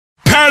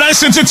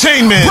Paradise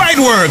Entertainment,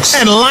 Brightworks,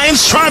 and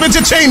Lions Tribe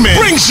Entertainment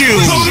brings you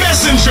The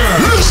Messenger,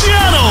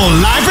 Luciano,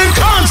 live in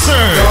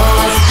concert.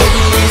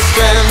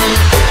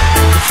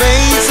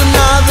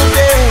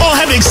 All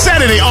having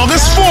Saturday,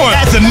 August 4th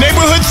at the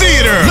Neighborhood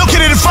Theater,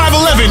 located at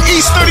 511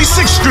 East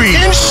 36th Street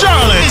in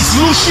Charlotte. It's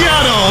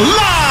Luciano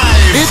live.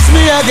 It's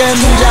me again,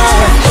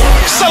 John.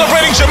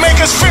 Celebrating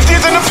Jamaica's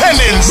 50th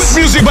independence with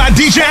music by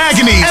DJ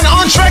Agony and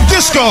On-Track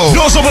Disco.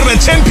 Doors open at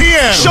 10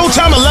 p.m.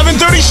 Showtime 11:30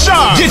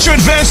 sharp. Get your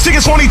advance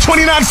tickets for only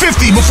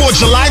 $29.50 before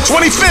July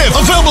 25th.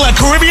 Available at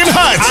Caribbean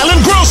Hut,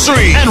 Island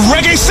Grocery, and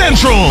Reggae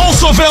Central.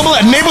 Also available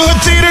at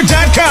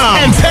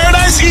neighborhoodtheater.com and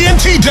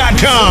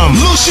paradiseent.com.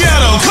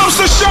 Luciano comes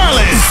to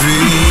Charlotte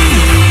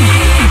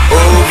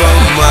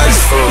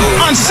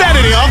on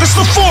Saturday, August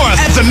the 4th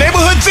at the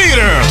Neighborhood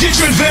Theater. Get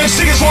your advance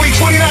tickets for only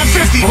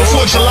 $29.50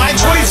 before July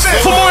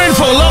 25th. For more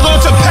info, log on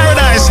to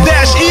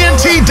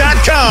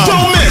paradise-ent.com.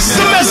 Don't miss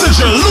The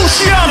Messenger,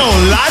 Luciano,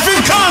 live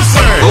in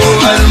concert. Oh,